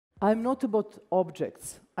I'm not about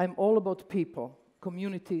objects. I'm all about people,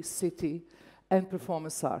 community, city, and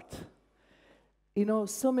performance art. You know,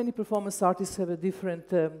 so many performance artists have a different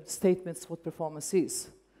statements what performance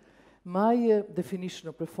is. My definition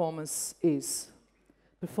of performance is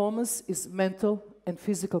mental and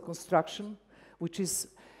physical construction, which is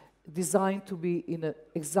designed to be in an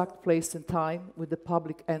exact place and time with the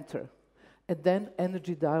public enter. And then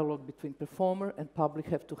energy dialogue between performer and public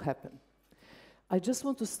have to happen. I just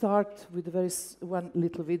want to start with one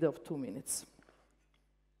little video of 2 minutes.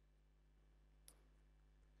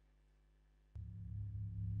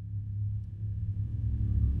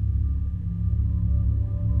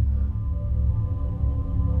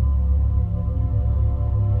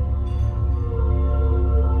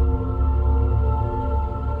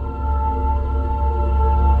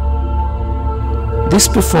 This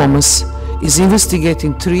performance is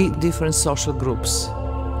investigating 3 different social groups,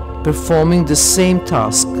 performing the same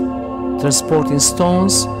task, transporting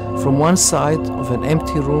stones from one side of an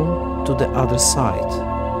empty room to the other side.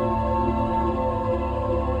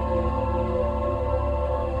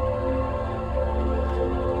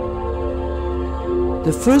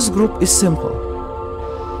 The first group is simple.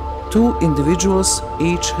 2 individuals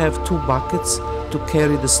each have 2 buckets to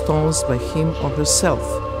carry the stones by him or herself.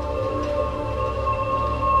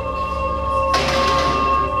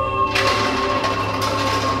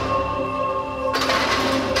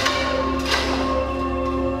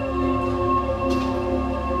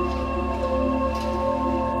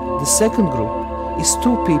 The second group is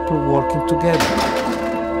 2 people working together.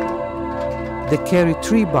 They carry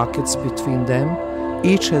 3 buckets between them,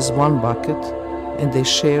 each has 1 bucket, and they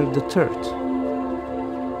share the third.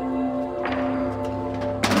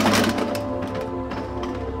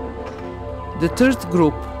 The third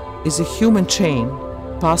group is a human chain,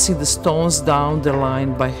 passing the stones down the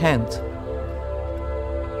line by hand.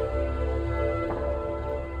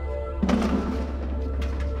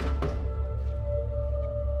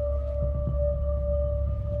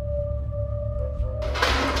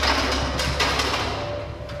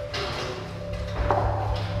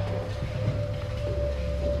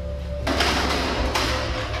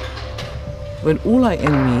 When Ulay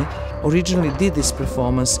and me originally did this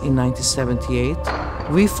performance in 1978,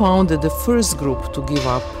 we found that the first group to give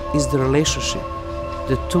up is the relationship,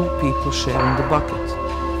 the 2 people sharing the bucket.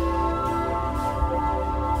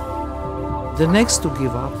 The next to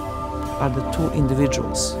give up are the 2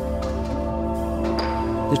 individuals.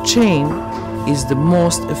 The chain is the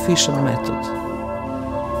most efficient method.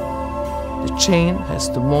 The chain has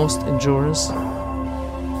the most endurance.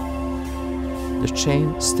 The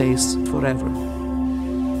chain stays forever.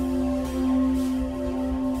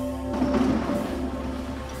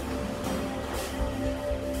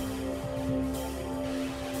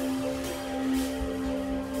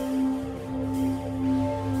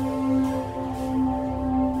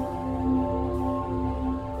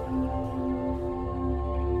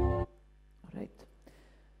 All right.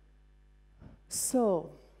 So,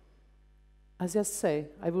 as I say,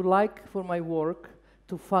 I would like for my work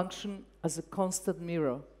to function as a constant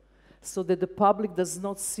mirror, so that the public does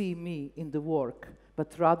not see me in the work,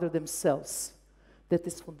 but rather themselves. That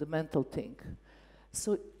is fundamental thing.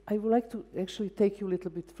 So I would like to actually take you a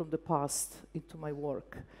little bit from the past into my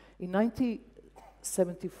work. In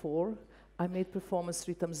 1974, I made performance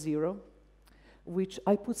Rhythm Zero, which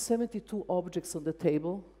I put 72 objects on the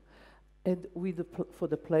table, and for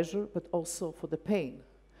the pleasure, but also for the pain,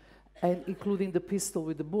 and including the pistol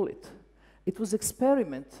with the bullet. It was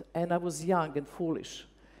experiment, and I was young and foolish,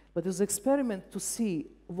 but it was experiment to see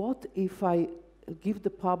what if I give the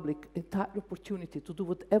public entire opportunity to do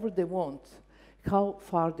whatever they want, how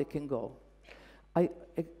far they can go. I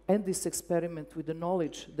end this experiment with the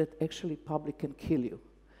knowledge that actually public can kill you.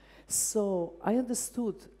 So I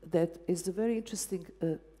understood that it's a very interesting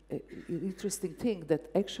thing that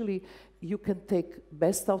actually you can take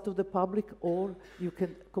best out of the public, or you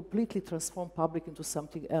can completely transform public into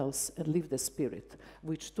something else and live the spirit,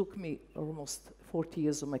 which took me almost 40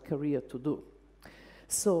 years of my career to do.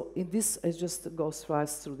 So in this, I just go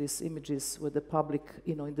through these images where the public,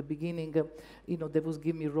 you know, in the beginning, you know, they will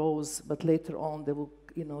give me rose, but later on they will,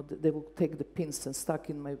 you know, they will take the pins and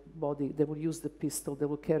stuck in my body. They will use the pistol. They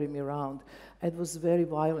will carry me around. It was a very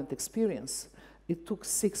violent experience. It took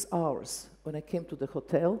 6 hours. When I came to the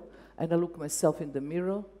hotel and I looked myself in the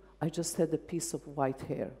mirror, I just had a piece of white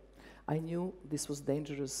hair. I knew this was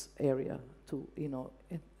dangerous area to, you know,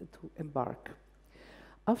 to embark.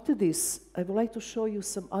 After this, I would like to show you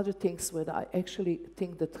some other things where I actually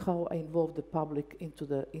think that how I involve the public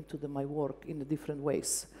into my work in different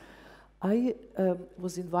ways. I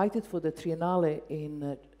was invited for the Triennale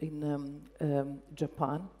in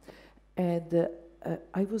Japan, and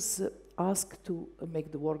I was asked to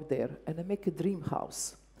make the work there, and I make a dream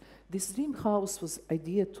house. This dream house was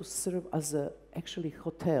idea to serve as a actually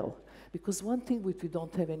hotel, because one thing which we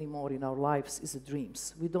don't have anymore in our lives is the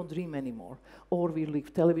dreams. We don't dream anymore, or we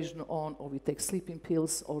leave television on, or we take sleeping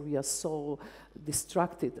pills, or we are so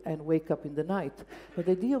distracted and wake up in the night. But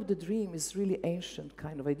the idea of the dream is really ancient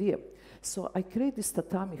kind of idea. So I create this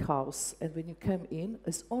tatami house, and when you come in,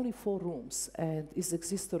 it's only 4 rooms, and it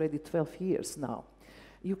exists already 12 years now.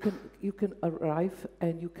 You can arrive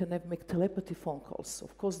and you can make telepathy phone calls.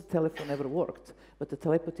 Of course, the telephone never worked, but the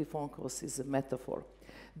telepathy phone calls is a metaphor.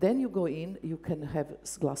 Then you go in, you can have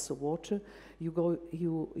a glass of water.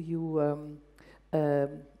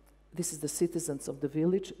 This is the citizens of the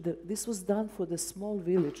village. This was done for the small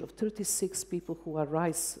village of 36 people who are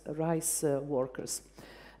rice workers.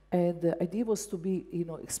 And the idea was to be,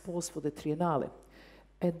 exposed for the Triennale.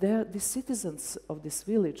 And the citizens of this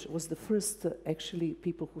village was the first, actually,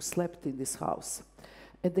 people who slept in this house.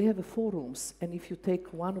 And they have 4 rooms. And if you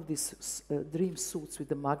take one of these dream suits with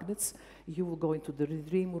the magnets, you will go into the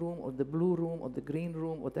dream room, or the blue room, or the green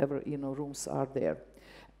room, whatever rooms are there.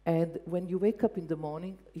 And when you wake up in the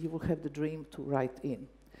morning, you will have the dream to write in.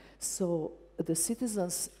 So the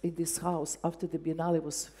citizens in this house, after the Biennale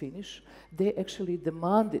was finished, they actually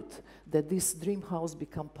demanded that this dream house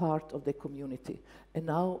become part of the community. And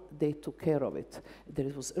now they took care of it.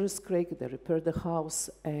 There was earthquake, they repaired the house,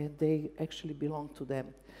 and they actually belonged to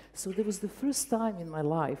them. So there was the first time in my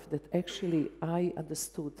life that actually I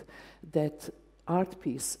understood that art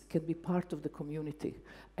piece can be part of the community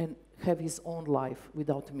and have his own life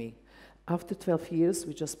without me. After 12 years,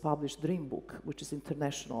 we just published Dream Book, which is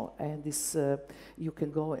international, and this you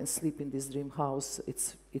can go and sleep in this dream house.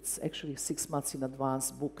 It's actually 6 months in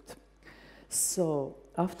advance booked. So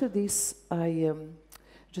after this, I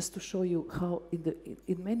just to show you how,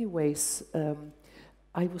 in many ways,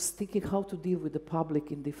 I was thinking how to deal with the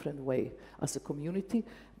public in different way as a community.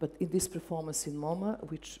 But in this performance in MoMA,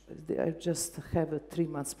 which I just have a 3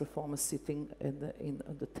 months performance sitting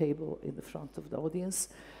on the table in the front of the audience.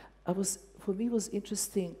 For me, it was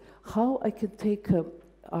interesting how I can take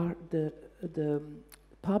the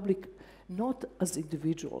public not as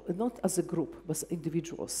individual, not as a group, but as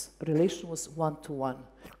individuals. Relation was one-to-one.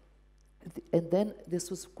 And then this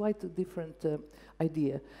was quite a different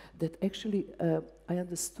idea, that actually I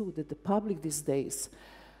understood that the public these days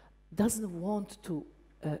doesn't want to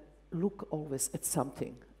look always at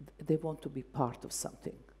something. They want to be part of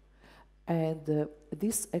something. And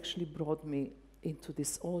this actually brought me into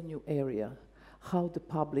this all new area, how the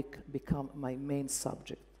public become my main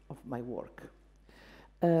subject of my work.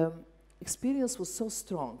 Experience was so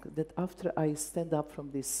strong that after I stand up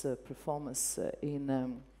from this performance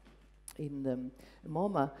in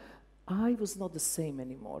MoMA, I was not the same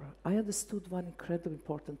anymore. I understood one incredibly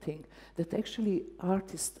important thing, that actually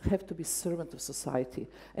artists have to be servant of society.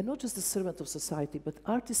 And not just the servant of society, but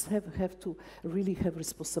artists have to really have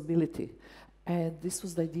responsibility. And this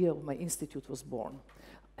was the idea of my institute was born.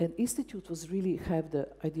 An institute was really have the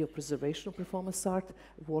idea of preservation of performance art,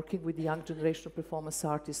 working with the young generation of performance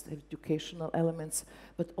artists, educational elements,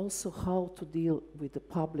 but also how to deal with the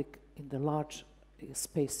public in the large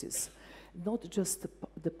spaces. Not just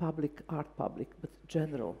the public, art public, but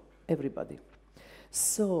general, everybody.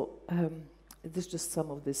 So this is just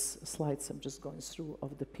some of these slides I'm just going through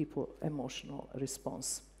of the people emotional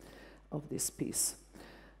response of this piece.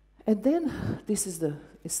 And then this is the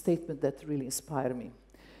statement that really inspired me.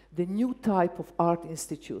 The new type of art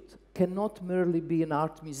institute cannot merely be an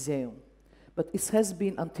art museum, but it has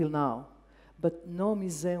been until now, but no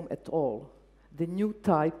museum at all. The new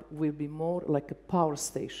type will be more like a power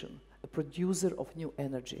station, a producer of new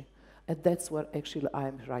energy. And that's where actually I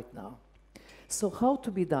am right now. So how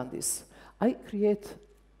to be done this? I create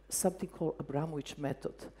something called Abramovic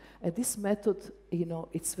method. And this method,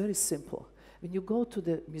 it's very simple. When you go to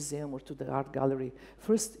the museum or to the art gallery,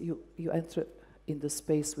 first you enter in the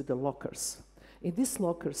space with the lockers. In these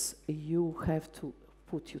lockers, you have to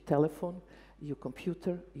put your telephone, your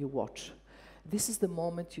computer, your watch. This is the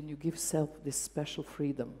moment when you give self this special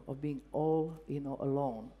freedom of being all,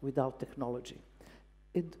 alone without technology.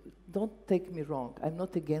 Don't take me wrong, I'm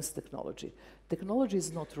not against technology. Technology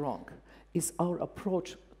is not wrong. It's our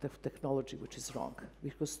approach to technology which is wrong,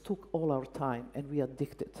 because it took all our time and we are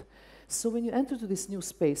addicted. So when you enter to this new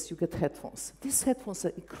space, you get headphones. These headphones are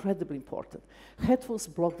incredibly important. Headphones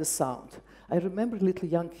block the sound. I remember a little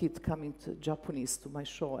young kid coming to Japanese to my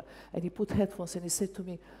show, and he put headphones and he said to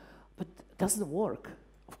me, but it doesn't work.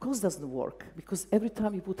 of course doesn't work, because every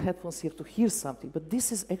time you put headphones you have to hear something, but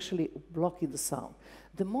this is actually blocking the sound.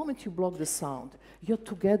 The moment you block the sound, you're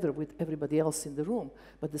together with everybody else in the room,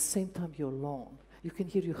 but at the same time you're alone. You can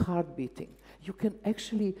hear your heart beating. You can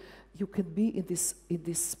actually, you can be in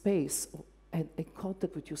this space and in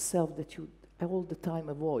contact with yourself that you all the time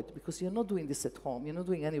avoid, because you're not doing this at home, you're not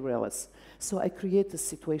doing anywhere else. So I create a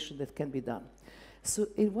situation that can be done. So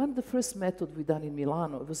in one of the first methods we done in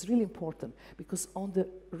Milano, it was really important, because on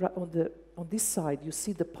this side you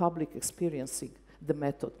see the public experiencing the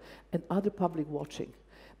method and other public watching.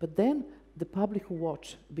 But then the public who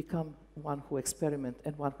watch become one who experiment,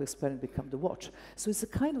 and one who experiment become the watch. So it's a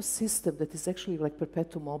kind of system that is actually like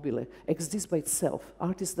perpetuum mobile, exists by itself.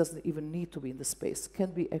 Artist doesn't even need to be in the space,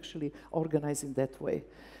 can be actually organized in that way.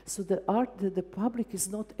 So the public is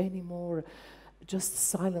not anymore just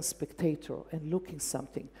silent spectator and looking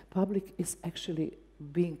something. Public is actually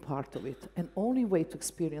being part of it. And only way to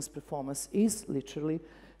experience performance is literally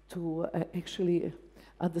to actually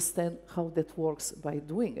understand how that works by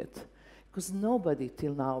doing it. Because nobody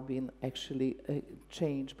till now been actually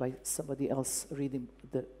changed by somebody else reading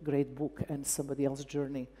the great book and somebody else's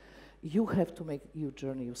journey. You have to make your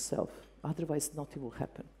journey yourself, otherwise nothing will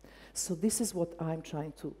happen. So this is what I'm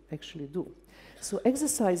trying to actually do. So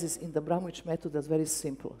exercises in the Abramovic method are very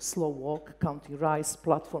simple. Slow walk, counting rice,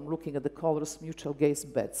 platform, looking at the colors, mutual gaze,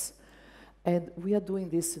 beds. And we are doing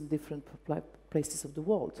this in different places of the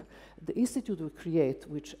world. The institute we create,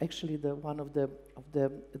 which actually one of the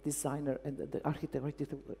designer and the architect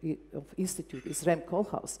of institute is Rem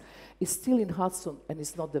Koolhaas, is still in Hudson and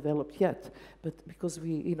is not developed yet, but because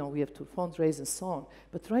we have to fundraise and so on.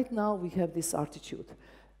 But right now we have this attitude.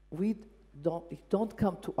 We don't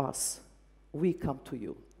come to us, we come to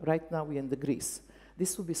you. Right now we're in the Greece.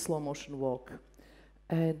 This will be slow motion walk.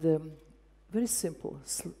 And very simple,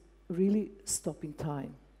 really stopping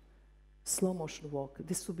time. Slow motion walk.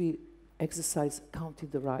 This will be exercise counting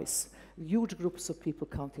the rice. Huge groups of people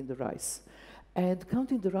counting the rice. And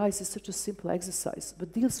counting the rice is such a simple exercise,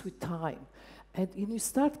 but deals with time. And when you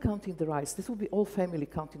start counting the rice, this will be all family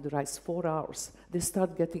counting the rice, 4 hours. They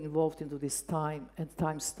start getting involved into this time, and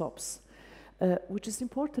time stops. Which is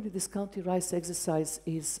important in this counting rice exercise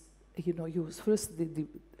is, you first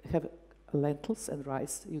have lentils and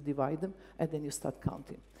rice, you divide them, and then you start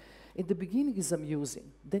counting. In the beginning is amusing,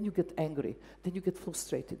 then you get angry, then you get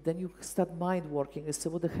frustrated, then you start mind working and say,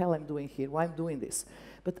 what the hell I'm doing here, why I'm doing this?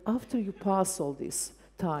 But after you pass all this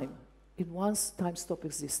time, in once time stop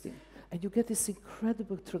existing, and you get this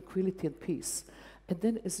incredible tranquility and peace. And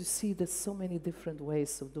then as you see, there's so many different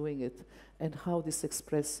ways of doing it and how this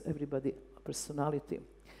express everybody's personality.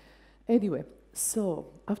 Anyway, so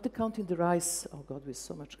after counting the rice, oh God, with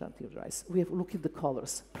so much counting the rice, we have look at the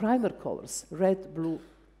colors, primer colors, red, blue,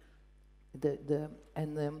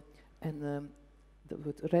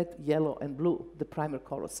 red, yellow, and blue, the primer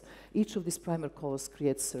colors. Each of these primer colors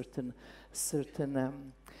creates certain state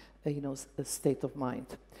of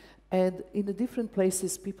mind. And in the different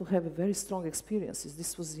places, people have a very strong experiences.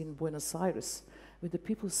 This was in Buenos Aires, where the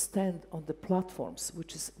people stand on the platforms,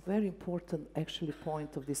 which is a very important actually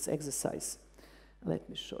point of this exercise. Let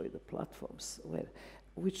me show you the platforms.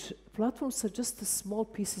 Which platforms are just the small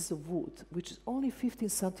pieces of wood, which is only 15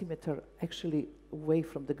 centimeters actually away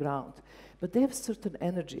from the ground. But they have certain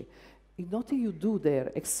energy. Nothing you do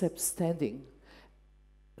there except standing.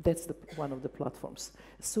 That's one of the platforms.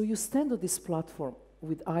 So you stand on this platform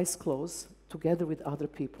with eyes closed, together with other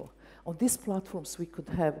people. On these platforms, we could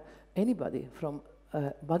have anybody from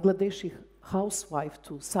a Bangladeshi housewife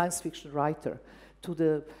to science fiction writer, to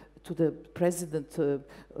the president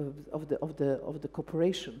of the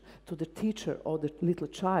corporation, to the teacher or the little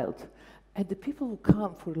child. And the people will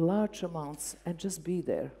come for large amounts and just be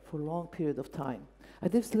there for a long period of time. I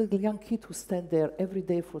have this little young kid who stand there every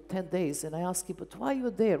day for 10 days, and I asked him, but why are you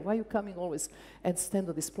there? Why are you coming always and stand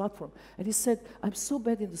on this platform? And he said, I'm so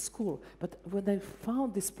bad in the school, but when I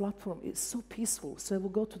found this platform, it's so peaceful, so I will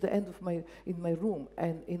go to the end of in my room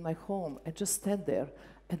and in my home and just stand there,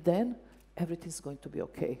 and then everything's going to be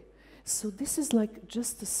okay. So this is like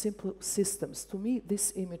just the simple systems. To me,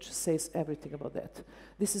 this image says everything about that.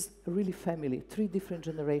 This is really family, 3 different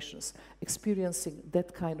generations experiencing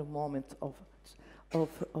that kind of moment of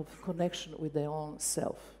connection with their own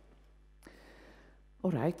self.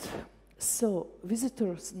 All right, so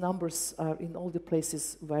visitors numbers are in all the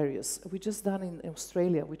places various. We just done in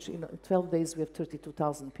Australia, which in 12 days we have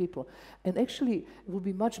 32,000 people. And actually, it will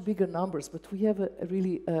be much bigger numbers, but we have a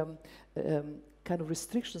really kind of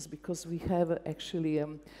restrictions because we have actually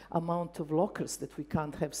amount of lockers that we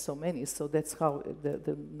can't have so many. So that's how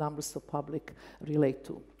the numbers of public relate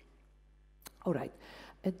to. All right.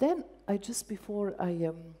 And then I just before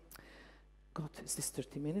I God, is this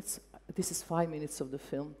 30 minutes? This is 5 minutes of the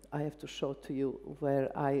film I have to show to you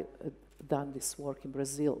where I done this work in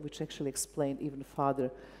Brazil, which actually explained even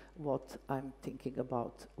further what I'm thinking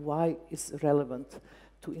about. Why it's relevant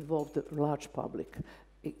to involve the large public.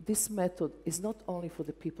 This method is not only for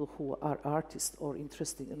the people who are artists or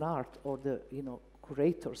interested in art, or the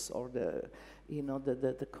curators, or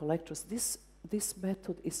the collectors. This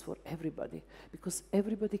method is for everybody, because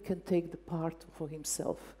everybody can take the part for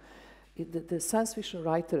himself. The science fiction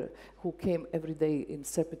writer who came every day in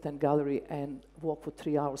Serpentine Gallery and walked for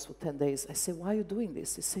 3 hours for 10 days, I said, why are you doing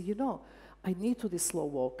this? He said, I need to this slow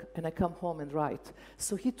walk, and I come home and write.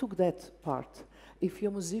 So he took that part. If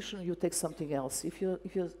you're a musician, you take something else. If you're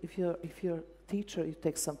a teacher, you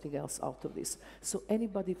take something else out of this. So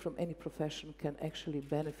anybody from any profession can actually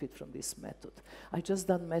benefit from this method. I just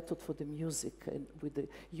done method for the music, and with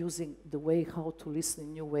using the way how to listen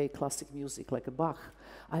in new way classic music, like a Bach.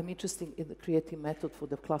 I'm interested in the creative method for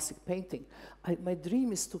the classic painting. My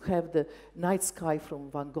dream is to have the night sky from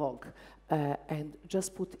Van Gogh and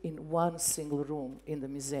just put in one single room in the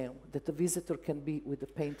museum that the visitor can be with the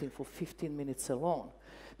painting for 15 minutes alone.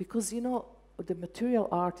 Because, the material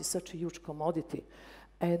art is such a huge commodity.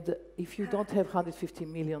 And if you don't have $150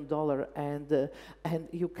 million and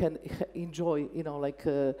you can enjoy,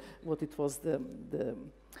 what it was,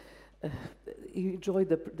 you enjoy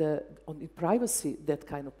in privacy that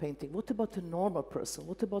kind of painting. What about a normal person?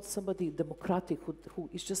 What about somebody democratic who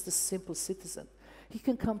is just a simple citizen? He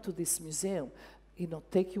can come to this museum,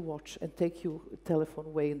 take your watch and take your telephone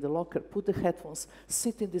away in the locker, put the headphones,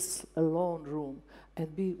 sit in this alone room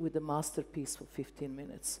and be with the masterpiece for 15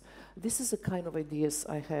 minutes. This is the kind of ideas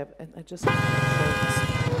I have, and I just want to share this.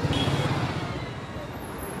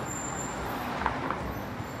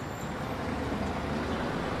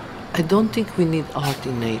 I don't think we need art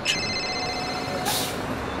in nature.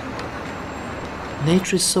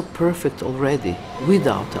 Nature is so perfect already,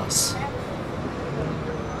 without us.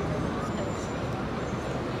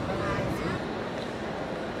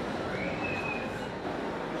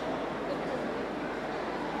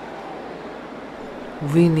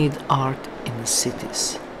 We need art in the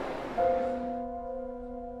cities.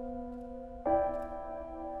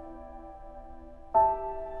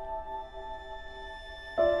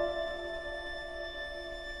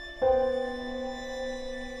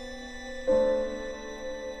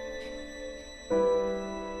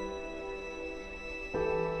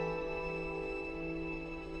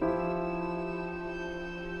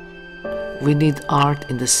 We need art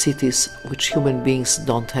in the cities which human beings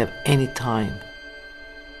don't have any time.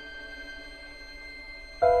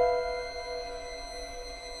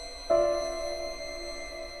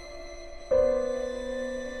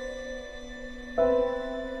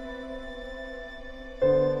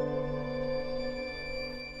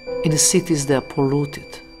 In the cities they are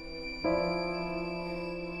polluted.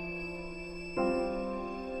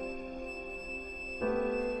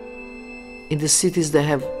 In the cities they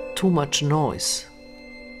have too much noise.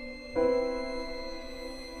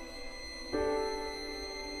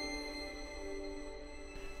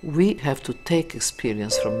 We have to take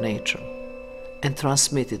experience from nature and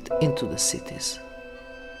transmit it into the cities.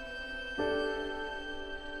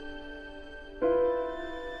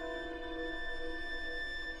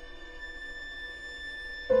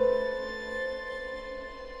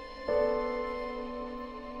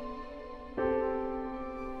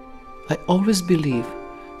 I always believe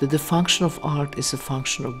that the function of art is a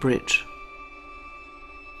function of bridge.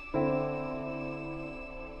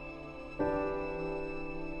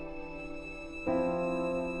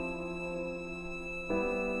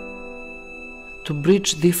 To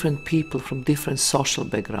bridge different people from different social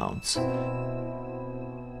backgrounds.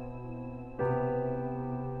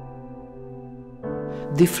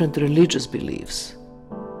 Different religious beliefs.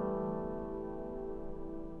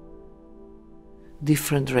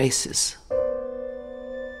 Different races.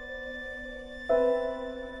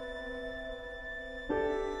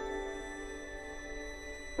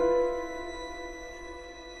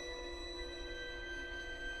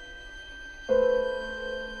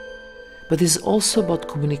 But it's also about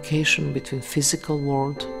communication between physical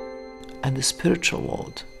world and the spiritual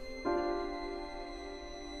world.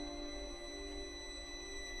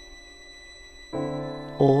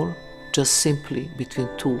 Or just simply between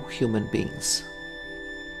two human beings.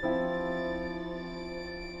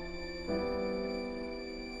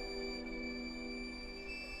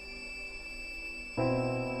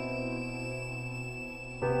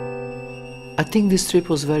 I think this trip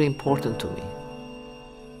was very important to me.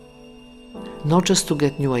 Not just to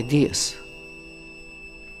get new ideas,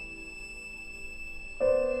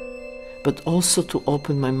 but also to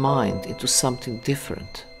open my mind into something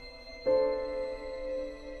different.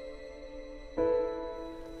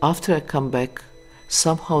 After I come back,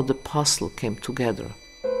 somehow the puzzle came together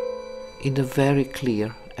in a very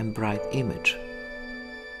clear and bright image.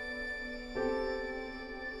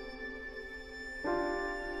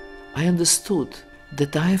 I understood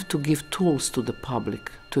that I have to give tools to the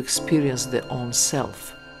public to experience their own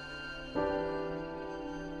self.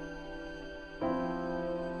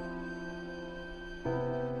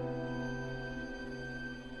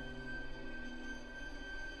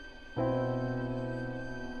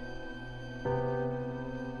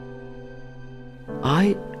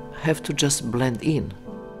 I have to just blend in.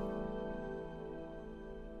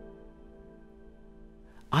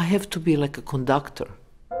 I have to be like a conductor.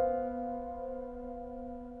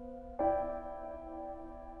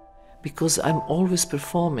 Because I'm always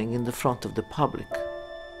performing in the front of the public.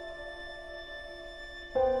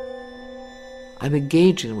 I'm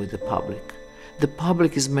engaging with the public. The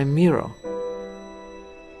public is my mirror.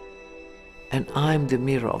 And I'm the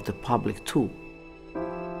mirror of the public too.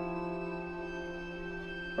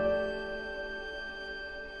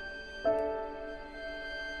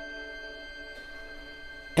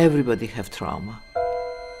 Everybody have trauma.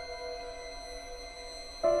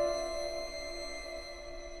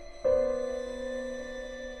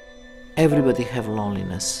 Everybody have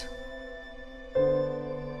loneliness.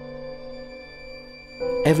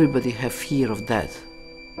 Everybody have fear of death.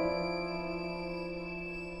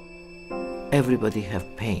 Everybody have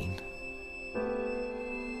pain.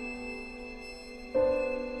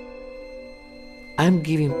 I'm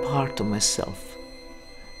giving part of myself,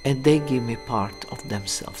 and they give me part of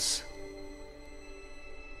themselves.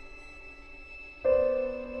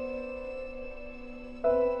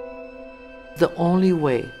 The only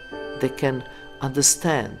way they can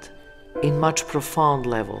understand in much profound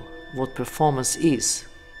level what performance is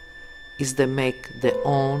they make their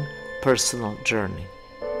own personal journey.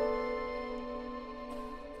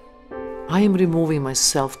 I am removing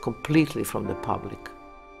myself completely from the public.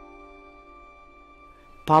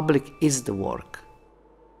 Public is the work.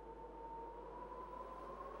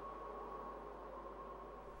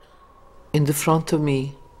 In the front of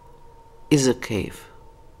me is a cave,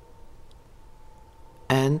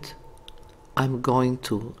 and I'm going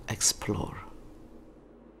to explore.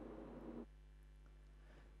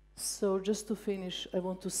 So just to finish, I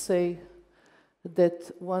want to say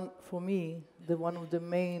that for me, one of the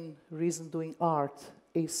main reasons doing art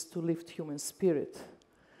is to lift human spirit.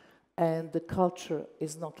 And the culture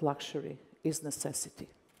is not luxury, it's necessity.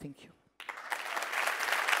 Thank you.